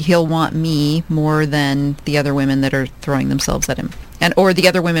 he'll want me more than the other women that are throwing themselves at him. Or the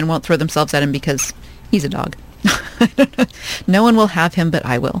other women won't throw themselves at him because he's a dog. No one will have him, but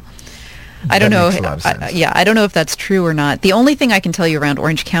I will. I don't know. I don't know if that's true or not. The only thing I can tell you around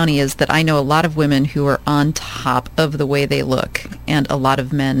Orange County is that I know a lot of women who are on top of the way they look, and a lot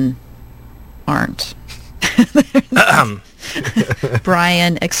of men aren't.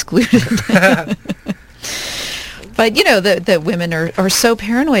 Brian excluded. But the women are so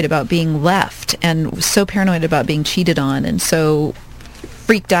paranoid about being left, and so paranoid about being cheated on, and so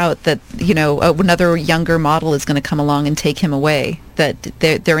freaked out that another younger model is going to come along and take him away, that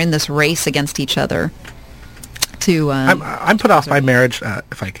they're in this race against each other to I'm put off by marriage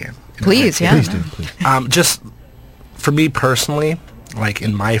if I can. Please, yeah. Please do. Please. Just for me personally, like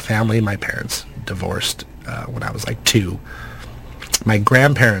in my family, my parents divorced when I was like 2. My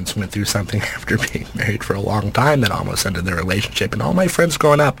grandparents went through something after being married for a long time that almost ended their relationship, and all my friends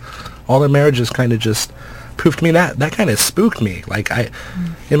growing up, all their marriages kind of just proved me that kind of spooked me. Like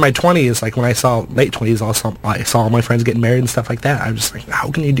in my 20s, like when I saw late 20s, I saw all my friends getting married and stuff like that. I was just like,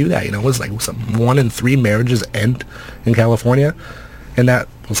 how can you do that? It was like 1 in 3 marriages end in California, and that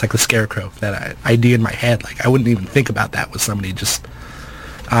was like the scarecrow, that idea in my head. Like I wouldn't even think about that with somebody. Just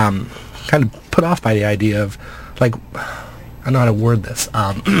kind of put off by the idea of, like, I don't know how to word this,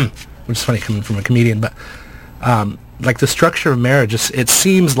 which is funny coming from a comedian, but like the structure of marriage, it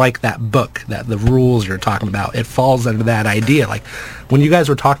seems like that book, that the rules you're talking about, it falls under that idea. Like when you guys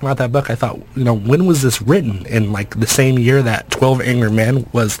were talking about that book, I thought, when was this written? In like the same year that 12 Angry Men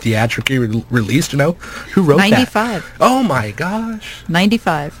was theatrically released, who wrote 95. that? Oh my gosh.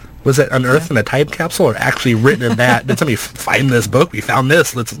 95. Was it unearthed in a time capsule or actually written in that? Did somebody find this book? We found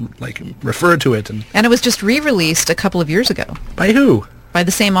this. Let's refer to it. And it was just re-released a couple of years ago. By who? By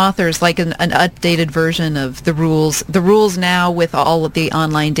the same authors, like an updated version of the rules. The rules now with all of the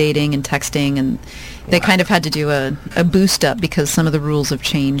online dating and texting, and they kind of had to do a boost up because some of the rules have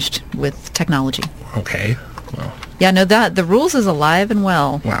changed with technology. Okay. Well. Yeah, no, the rules is alive and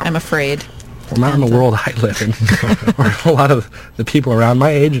well, Wow. I'm afraid. Well, not in the world I live in, or a lot of the people around my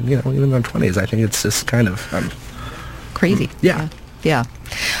age, and even in their 20s. I think it's just kind of crazy. Yeah. Yeah.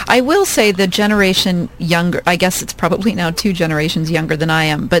 I will say the generation younger, I guess it's probably now 2 generations younger than I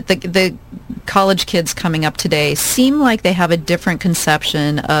am, but the college kids coming up today seem like they have a different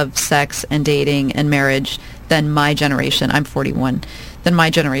conception of sex and dating and marriage than my generation. I'm 41. Than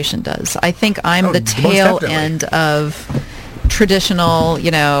my generation does. I think I'm the tail end of traditional,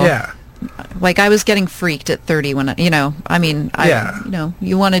 Yeah. Like I was getting freaked at 30 when you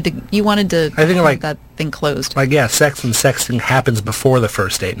wanted to I think have like that thing closed. Sex and sexting happens before the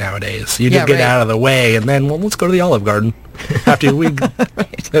first date nowadays. You just Yeah, get right. out of the way, and then let's go to the Olive Garden. After we,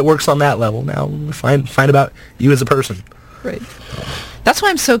 Right. It works on that level. Now find about you as a person. Right. That's why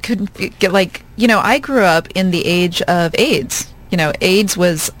I'm so I grew up in the age of AIDS. AIDS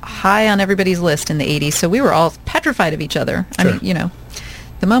was high on everybody's list in the 80s, so we were all petrified of each other. Sure. I mean,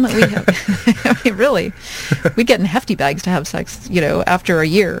 the moment we have, I mean, really, we'd get in hefty bags to have sex, after a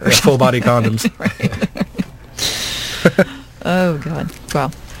year or Full body condoms. Right. Oh, God.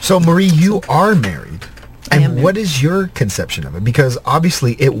 Wow. So, Marrie, you are married. I am And married. what is your conception of it? Because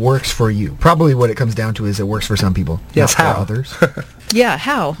obviously it works for you. Probably what it comes down to is it works for some people, Yes, not how? for others. Yeah,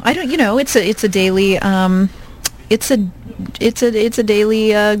 how? I don't, it's a daily, it's a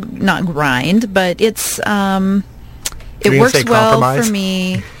daily, not grind, but it's, it you works say well compromise? for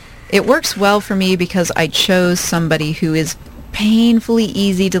me. It works well for me because I chose somebody who is painfully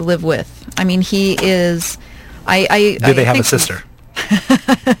easy to live with. I mean, he is, Do they have a sister?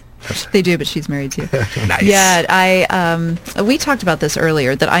 They do, but she's married too. Nice. Yeah, we talked about this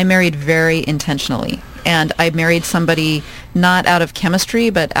earlier, that I married very intentionally. And I married somebody not out of chemistry,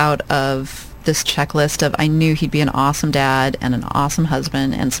 but out of this checklist of I knew he'd be an awesome dad and an awesome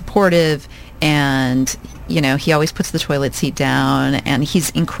husband and supportive. And, he always puts the toilet seat down, and he's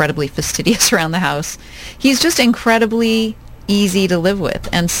incredibly fastidious around the house. He's just incredibly easy to live with.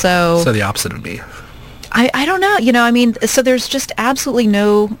 And so So the opposite of me. I don't know, so there's just absolutely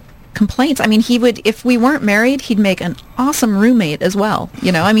no complaints. I mean, he would, if we weren't married, he'd make an awesome roommate as well.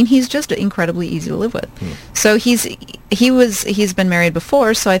 He's just incredibly easy to live with. So he's been married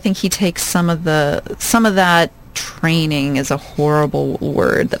before, so I think he takes some of that training is a horrible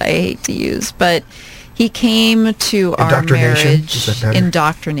word that I hate to use, but he came to our Indoctrination? marriage Is that better?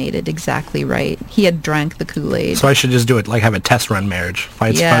 indoctrinated, exactly right. He had drank the Kool-Aid. So I should just do it, have a test run marriage.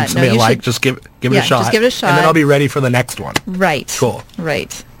 Find Yeah, somebody no, I you like, should- just give it yeah, a shot. just give it a And shot. then I'll be ready for the next one. Right. Cool.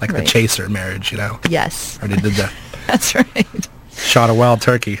 Right. Like the right. chaser marriage, Yes. Already did the That's right. shot of wild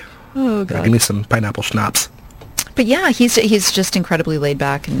turkey. Oh, Or God. give me some pineapple schnapps. But yeah, he's just incredibly laid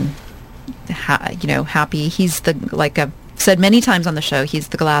back and happy. He's like I've said many times on the show, he's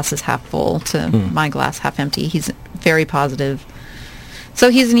the glass is half full to my glass half empty. He's very positive. So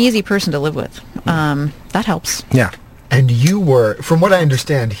he's an easy person to live with. That helps. Yeah. And you were, from what I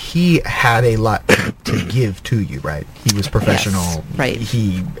understand, he had a lot to give to you, right? He was professional. Yes,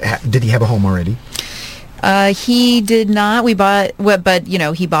 right. Did he have a home already? He did not. We bought, but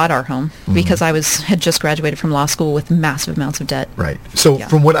he bought our home because I had just graduated from law school with massive amounts of debt. Right. So Yeah.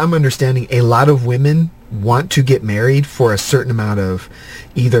 from what I'm understanding, a lot of women want to get married for a certain amount of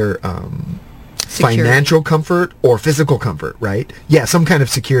either Security. financial comfort or physical comfort, right? Yeah, some kind of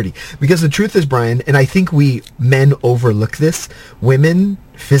security. Because the truth is, Bryan, and I think we men overlook this, women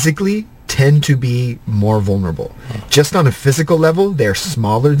physically tend to be more vulnerable. Just on a physical level, they're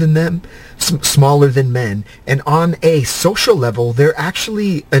smaller than them, smaller than men. And on a social level, they're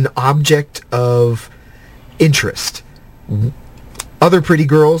actually an object of interest. Other pretty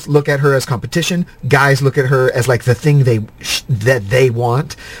girls look at her as competition. Guys look at her as like the thing that they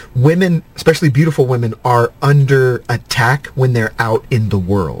want. Women, especially beautiful women, are under attack when they're out in the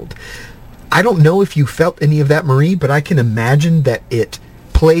world. I don't know if you felt any of that, Marrie, but I can imagine that it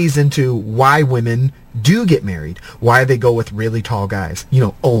plays into why women do get married, why they go with really tall guys,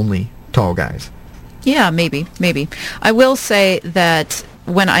 only tall guys. Yeah, maybe. I will say that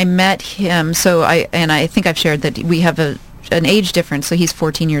when I met him, I think I've shared that we have an age difference, so he's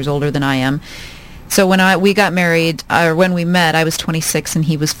 14 years older than I am. So when we got married, or when we met, I was 26 and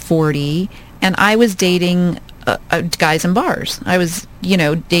he was 40, and I was dating guys in bars. I was,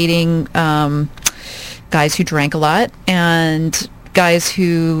 dating guys who drank a lot, and guys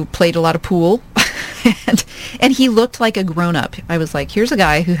who played a lot of pool. and he looked like a grown-up. I was like, here's a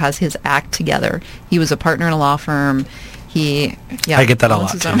guy who has his act together. He was a partner in a law firm. I get that a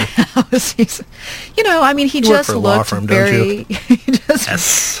lot, too. He just looked firm, very... he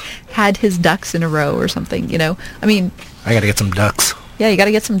just had his ducks in a row or something, I got to get some ducks. Yeah, you got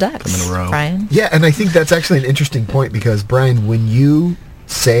to get some ducks. Come in a row. Brian. Yeah, and I think that's actually an interesting point because, Brian, when you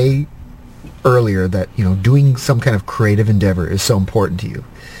say earlier that, doing some kind of creative endeavor is so important to you,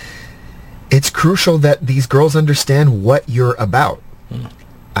 it's crucial that these girls understand what you're about.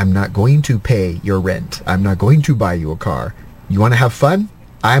 I'm not going to pay your rent. I'm not going to buy you a car. You want to have fun?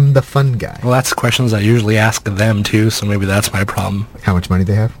 I'm the fun guy. Well, that's questions I usually ask them, too, so maybe that's my problem. How much money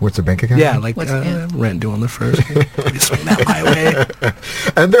they have? What's their bank account? Yeah, like rent due on the first. Maybe swing that my way.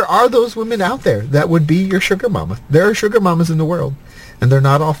 And there are those women out there that would be your sugar mama. There are sugar mamas in the world, and they're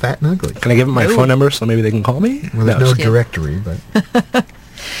not all fat and ugly. Can I give them my phone number so maybe they can call me? Well, there's no directory, but...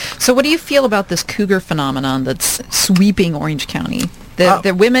 So what do you feel about this cougar phenomenon that's sweeping Orange County?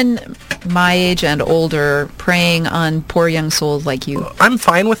 The women my age and older preying on poor young souls like you. I'm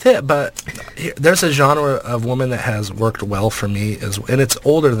fine with it, but there's a genre of woman that has worked well for me, and it's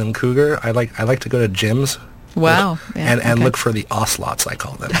older than cougar. I like to go to gyms. Wow. And look for the ocelots, I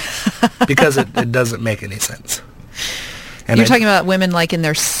call them, because it doesn't make any sense. And you're talking about women like in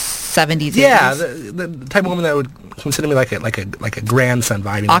their 70s, 80s? Yeah, the type of woman that would consider me like a grandson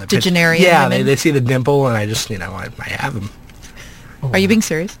vibing. Octogenarian Yeah, women? they see the dimple, and I just, I have them. Are you being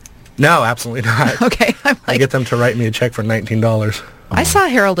serious? No, absolutely not. Okay. I get them to write me a check for $19. I saw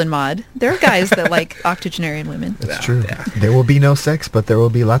Harold and Maude. There are guys that like octogenarian women. That's true. Yeah. There will be no sex, but there will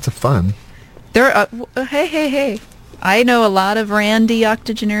be lots of fun. Hey. I know a lot of randy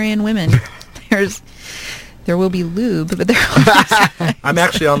octogenarian women. There will be lube, but there will be sex. I'm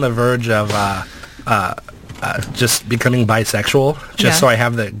actually on the verge of just becoming bisexual, so I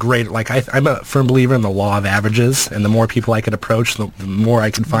have the great, I'm a firm believer in the law of averages, and the more people I could approach, the more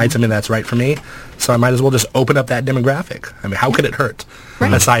I can find something that's right for me. So I might as well just open up that demographic. I mean, how could it hurt?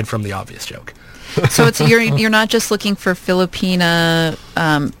 Right. Aside from the obvious joke. So you're not just looking for Filipina,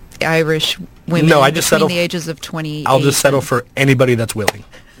 Irish women. No, I just settle the ages of 28. I'll just settle for anybody that's willing.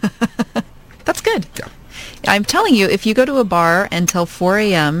 That's good. Yeah. I'm telling you, if you go to a bar until 4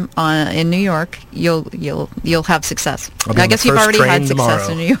 a.m. In New York, you'll have success. I guess you've already had success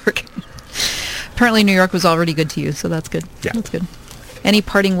in New York. Apparently, New York was already good to you, so that's good. Yeah. That's good. Any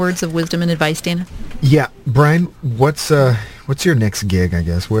parting words of wisdom and advice, Dana? Yeah, Brian, what's your next gig? I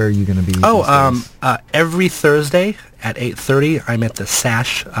guess where are you going to be? Every Thursday at 8:30, I'm at the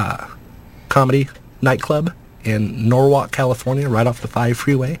Sash Comedy Nightclub in Norwalk, California, right off the 5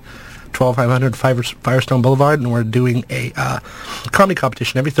 freeway. 12500 Firestone Boulevard, and we're doing a comedy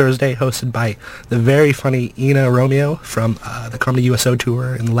competition every Thursday hosted by the very funny Ina Romeo from the Comedy USO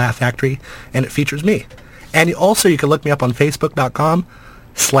tour and the Laugh Factory, and it features me. And you can look me up on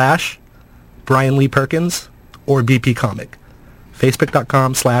Facebook.com/Bryan Lee Perkins or BP Comic.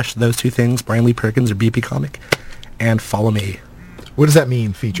 Facebook.com/those two things, Bryan Lee Perkins or BP Comic, and follow me. What does that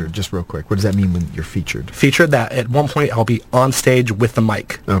mean, featured? Just real quick. What does that mean when you're featured? Featured, that at one point I'll be on stage with the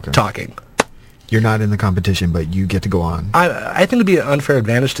mic talking. You're not in the competition, but you get to go on. I think it would be an unfair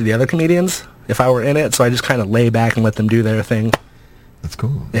advantage to the other comedians if I were in it, so I just kind of lay back and let them do their thing. That's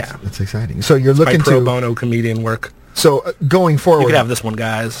cool. Yeah. That's exciting. So you're looking my pro bono comedian work. So going forward... You could have this one,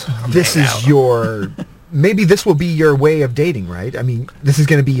 guys. This is your... Maybe this will be your way of dating, right? I mean, this is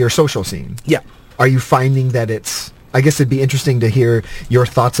going to be your social scene. Yeah. Are you finding that it's... I guess it'd be interesting to hear your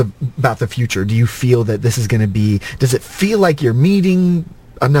thoughts about the future. Do you feel that this is going to be... Does it feel like you're meeting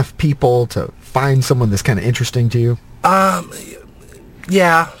enough people to find someone that's kind of interesting to you?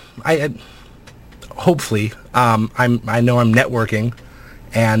 Yeah. I hopefully. I know I'm networking,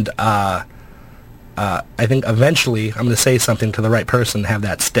 and I think eventually I'm going to say something to the right person and have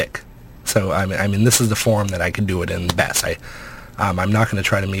that stick. So, I mean, this is the form that I can do it in best. I'm not going to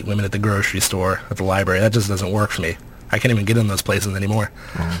try to meet women at the grocery store, at the library. That just doesn't work for me. I can't even get in those places anymore.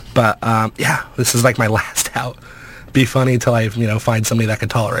 But, this is like my last out. Be funny till I, find somebody that can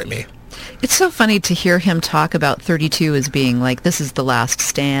tolerate me. It's so funny to hear him talk about 32 as being like, this is the last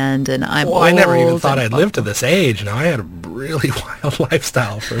stand, and I'm old. I never even thought I'd live to this age. I had a really wild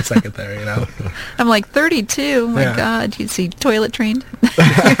lifestyle for a second there, I'm like, 32? My God, you see toilet trained?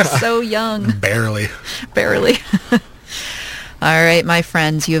 You're so young. Barely. All right, my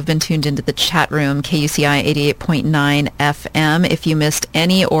friends, you have been tuned into the chat room, KUCI 88.9 FM. If you missed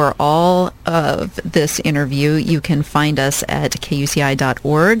any or all of this interview, you can find us at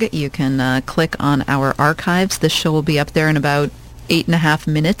kuci.org. You can click on our archives. This show will be up there in about 8.5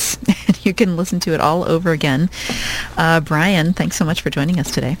 minutes. And you can listen to it all over again. Bryan, thanks so much for joining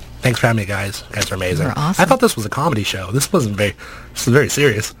us today. Thanks for having me, guys. You guys are amazing. You're awesome. I thought this was a comedy show. This was very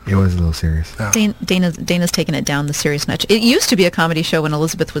serious. It was a little serious. Yeah. Dana's taken it down the serious notch. It used to be a comedy show when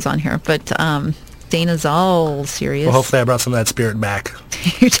Elizabeth was on here, but Dana's all serious. Well, hopefully I brought some of that spirit back.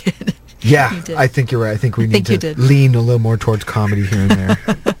 You did. Yeah, You did. I think you're right. I think we need to lean a little more towards comedy here and there.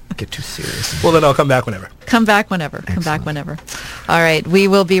 Get too serious. Well, then I'll come back whenever. Come back whenever. All right. We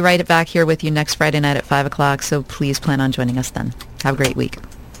will be right back here with you next Friday night at 5 o'clock, so please plan on joining us then. Have a great week.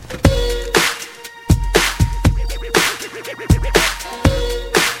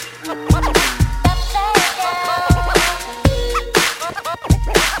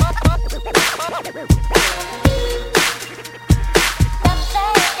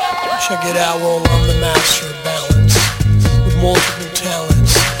 Check it out, well, I'm the master of balance with multiple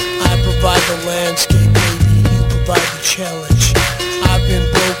talents. I provide the landscape, baby, you provide the challenge. I've been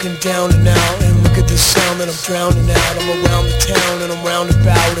broken down and out, and look at the sound that I'm drowning out. I'm around the town and I'm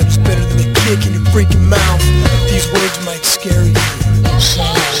roundabout, and it's better than a kick in your freaking mouth. These words might scare you,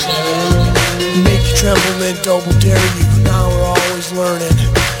 make you tremble and double dare you. Now we're always learning,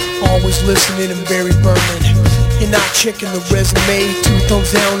 always listening and very burning. You're not checking the resume, 2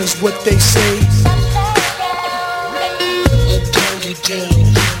 thumbs down is what they say. Uptown get down,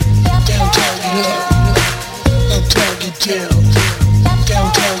 downtown get up. Uptown get down,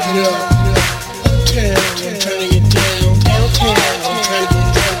 downtown get up. Uptown, I'm trying to get down, downtown, I'm trying to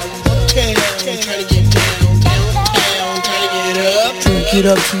get down. Uptown, I'm trying to get down, downtown, I'm trying to get up. Drink it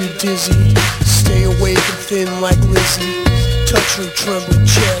up till you're dizzy, stay awake and thin like Lizzie. Touch your trembling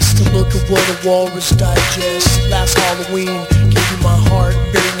chest to look at what a walrus digests. Last Halloween, gave you my heart.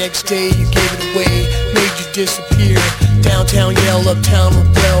 Very next day, you gave it away, made you disappear. Downtown yell, uptown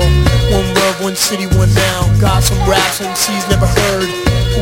rebel. One love, one city, one now. Got some raps MCs never heard.